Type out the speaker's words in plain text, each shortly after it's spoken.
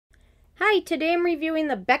Hi, today I'm reviewing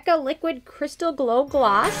the Becca Liquid Crystal Glow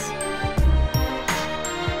Gloss.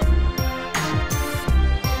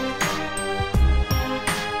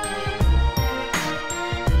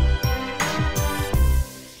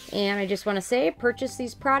 And I just want to say, I purchased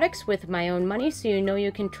these products with my own money, so you know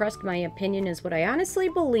you can trust my opinion is what I honestly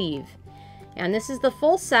believe. And this is the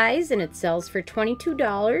full size, and it sells for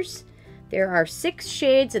 $22. There are 6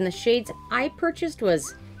 shades, and the shades I purchased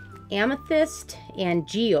was Amethyst and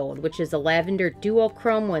Geode, which is a lavender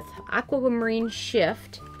duochrome with aquamarine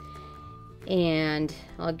shift. And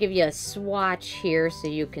I'll give you a swatch here so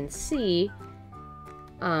you can see.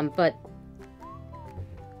 But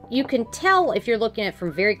you can tell if you're looking at it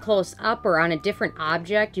from very close up or on a different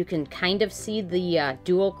object, you can kind of see the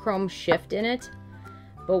duochrome shift in it.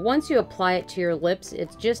 But once you apply it to your lips,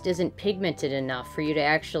 it just isn't pigmented enough for you to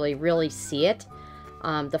actually really see it.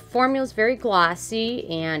 The formula is very glossy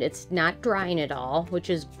and it's not drying at all, which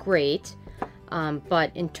is great.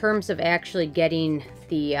 But in terms of actually getting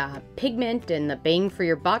the pigment and the bang for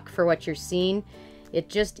your buck for what you're seeing, it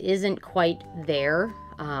just isn't quite there.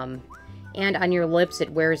 And on your lips, it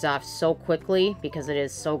wears off so quickly because it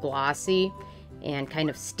is so glossy and kind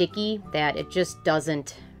of sticky that it just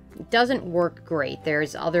doesn't work great.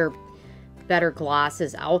 There's other better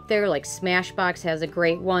glosses out there, like Smashbox has a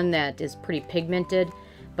great one that is pretty pigmented.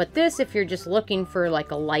 But this, if you're just looking for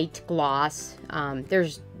like a light gloss,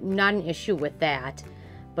 there's not an issue with that.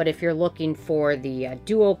 But if you're looking for the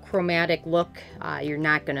duochromatic look,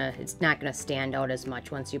 it's not gonna stand out as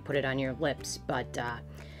much once you put it on your lips. But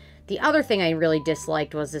the other thing I really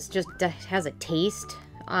disliked was this just has a taste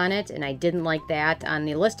on it, and I didn't like that. On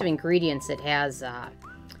the list of ingredients, it has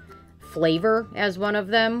flavor as one of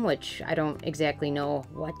them, which I don't exactly know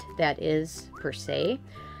what that is per se.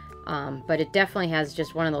 But it definitely has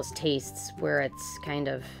just one of those tastes where it's kind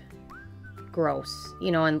of gross.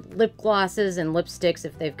 You know, and lip glosses and lipsticks,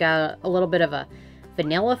 if they've got a little bit of a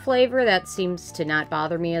vanilla flavor, that seems to not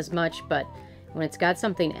bother me as much. But when it's got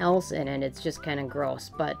something else in it, it's just kind of gross.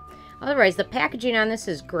 But otherwise, the packaging on this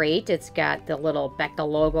is great. It's got the little Becca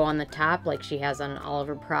logo on the top like she has on all of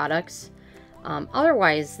her products.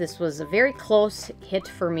 Otherwise, this was a very close hit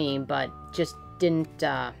for me, but just didn't,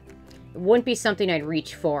 it wouldn't be something I'd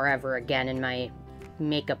reach for ever again in my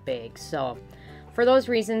makeup bag. So for those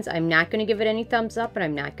reasons, I'm not going to give it any thumbs up, and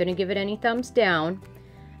I'm not going to give it any thumbs down.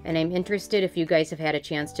 And I'm interested if you guys have had a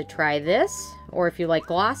chance to try this, or if you like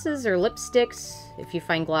glosses or lipsticks, if you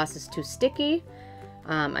find glosses too sticky.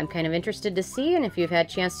 I'm kind of interested to see, and if you've had a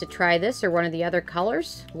chance to try this or one of the other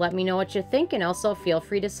colors, let me know what you think, and also feel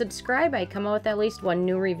free to subscribe. I come out with at least one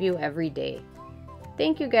new review every day.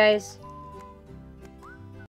 Thank you, guys.